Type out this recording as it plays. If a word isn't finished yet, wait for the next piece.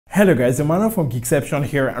Hello guys, Emmanuel from Geekception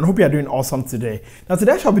here and hope you are doing awesome today. Now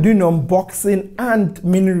today I shall be doing an unboxing and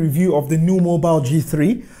mini review of the Nuu Mobile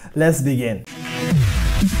G3. Let's begin.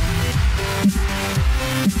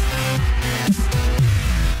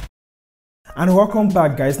 And welcome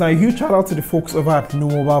back guys. Now a huge shout out to the folks over at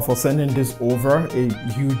Nuu Mobile for sending this over. A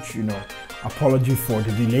huge, apology for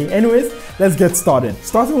the delay. Anyways, let's get started.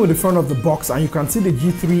 Starting with the front of the box, and you can see the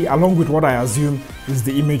G3 along with what I assume is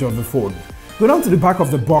the image of the phone. Go down to the back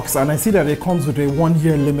of the box and I see that it comes with a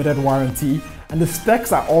 1-year limited warranty and the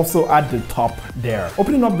specs are also at the top there.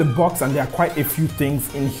 Opening up the box and there are quite a few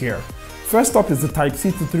things in here. First up is the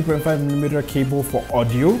Type-C to 3.5mm cable for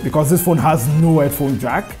audio because this phone has no headphone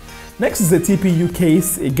jack. Next is the TPU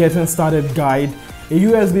case, a getting started guide, a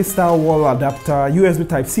USB style wall adapter, USB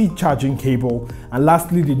Type-C charging cable, and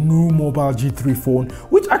lastly the Nuu Mobile G3 phone,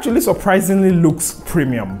 which actually surprisingly looks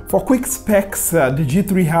premium. For quick specs, the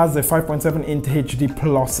G3 has a 5.7-inch HD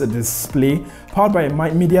Plus display, powered by a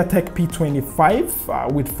MediaTek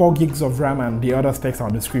P25 with 4 gigs of RAM, and the other specs are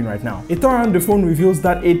on the screen right now. A tour around the phone reveals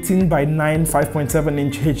that 18:9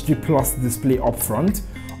 5.7-inch HD Plus display up front.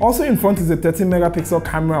 Also in front is a 13-megapixel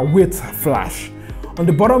camera with flash. On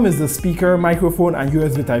the bottom is the speaker, microphone and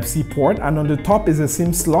USB Type-C port, and on the top is a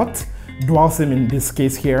SIM slot, dual SIM in this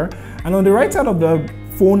case here. And on the right side of the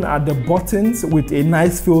phone are the buttons with a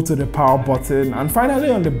nice feel to the power button. And finally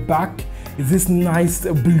on the back is this nice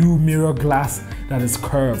blue mirror glass that is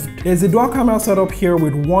curved. There's a dual camera setup here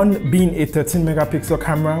with one being a 13-megapixel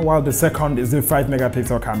camera while the second is a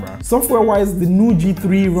 5-megapixel camera. Software-wise, the Nuu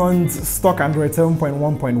G3 runs stock Android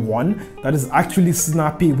 7.1.1 that is actually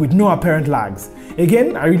snappy with no apparent lags.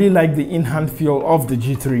 Again, I really like the in-hand feel of the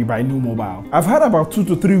G3 by Nuu Mobile. I've had about 2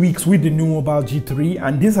 to 3 weeks with the Nuu Mobile G3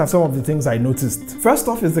 and these are some of the things I noticed. First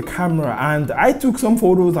off is the camera, and I took some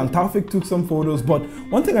photos and Taufik took some photos, but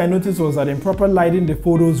one thing I noticed was that in proper lighting the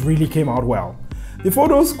photos really came out well. The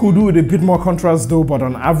photos could do with a bit more contrast though, but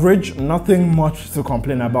on average, nothing much to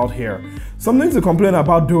complain about here. Something to complain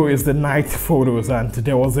about though is the night photos, and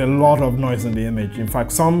there was a lot of noise in the image. In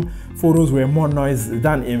fact, some photos were more noise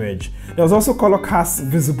than image. There was also color cast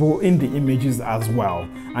visible in the images as well.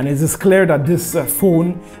 And it is clear that this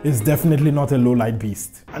phone is definitely not a low light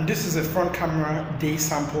beast. And this is a front camera day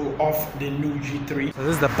sample of the Nuu G3. So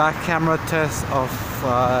this is the back camera test of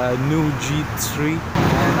Nuu G3,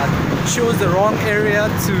 and I chose the wrong area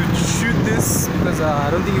to shoot this because I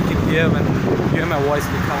don't think you can hear when you hear my voice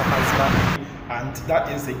in the car pass by. And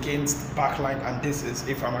that is against backlight, and this is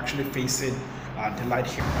if I'm actually facing the light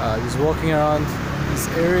here. Just walking around this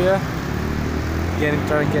area,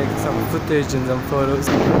 trying to get some footage and some photos.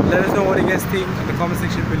 Let us know what you guys think in the comment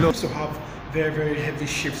section below. Also have very heavy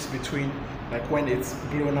shifts between like when it's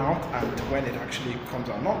blown out and when it actually comes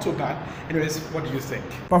out. Not too bad. Anyways, what do you think?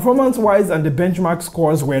 Performance wise and the benchmark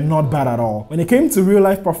scores were not bad at all. When it came to real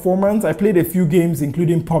life performance, I played a few games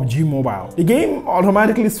including PUBG Mobile. The game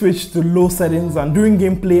automatically switched to low settings, and during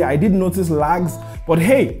gameplay I did notice lags, but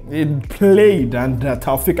hey, it played, and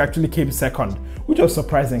Taufik actually came second, which was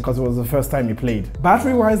surprising because it was the first time he played.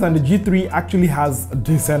 Battery wise, and the G3 actually has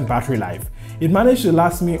decent battery life. It managed to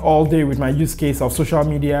last me all day with my use case of social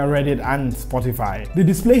media, Reddit and Spotify. The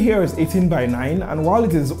display here is 18:9, and while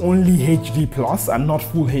it is only HD plus and not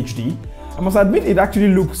full HD, I must admit it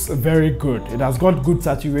actually looks very good. It has got good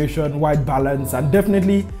saturation, white balance, and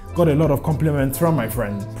definitely got a lot of compliments from my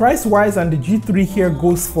friends. Price wise, and the G3 here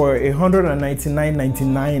goes for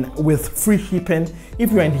 $199.99 with free shipping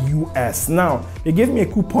if you're in the US. Now, they gave me a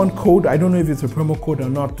coupon code, I don't know if it's a promo code or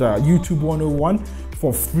not, YouTube 101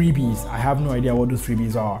 for freebies. I have no idea what those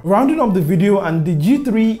freebies are. Rounding up the video, and the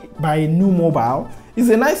G3 by Nuu Mobile is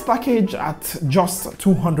a nice package at just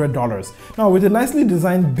 $200. Now with a nicely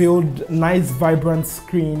designed build, nice vibrant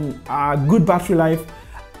screen, good battery life,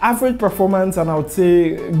 average performance, and I would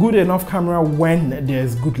say good enough camera when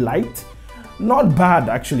there's good light. Not bad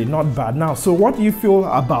actually, not bad. Now, so what do you feel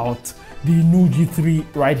about the Nuu G3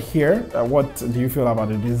 right here? What do you feel about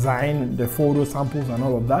the design, the photo samples and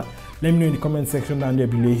all of that? Let me know in the comment section down there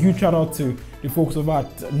below. Huge shout out to the folks over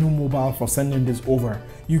at Nuu Mobile for sending this over.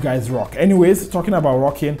 You guys rock. Anyways, talking about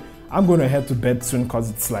rocking, I'm going to head to bed soon because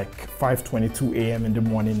it's like 5:22 a.m. in the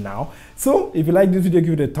morning now. So if you like this video,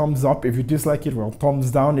 give it a thumbs up. If you dislike it, well, thumbs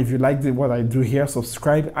down. If you like what I do here,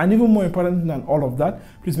 subscribe. And even more important than all of that,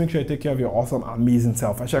 please make sure you take care of your awesome, amazing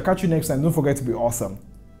self. I shall catch you next time. Don't forget to be awesome.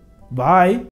 Bye.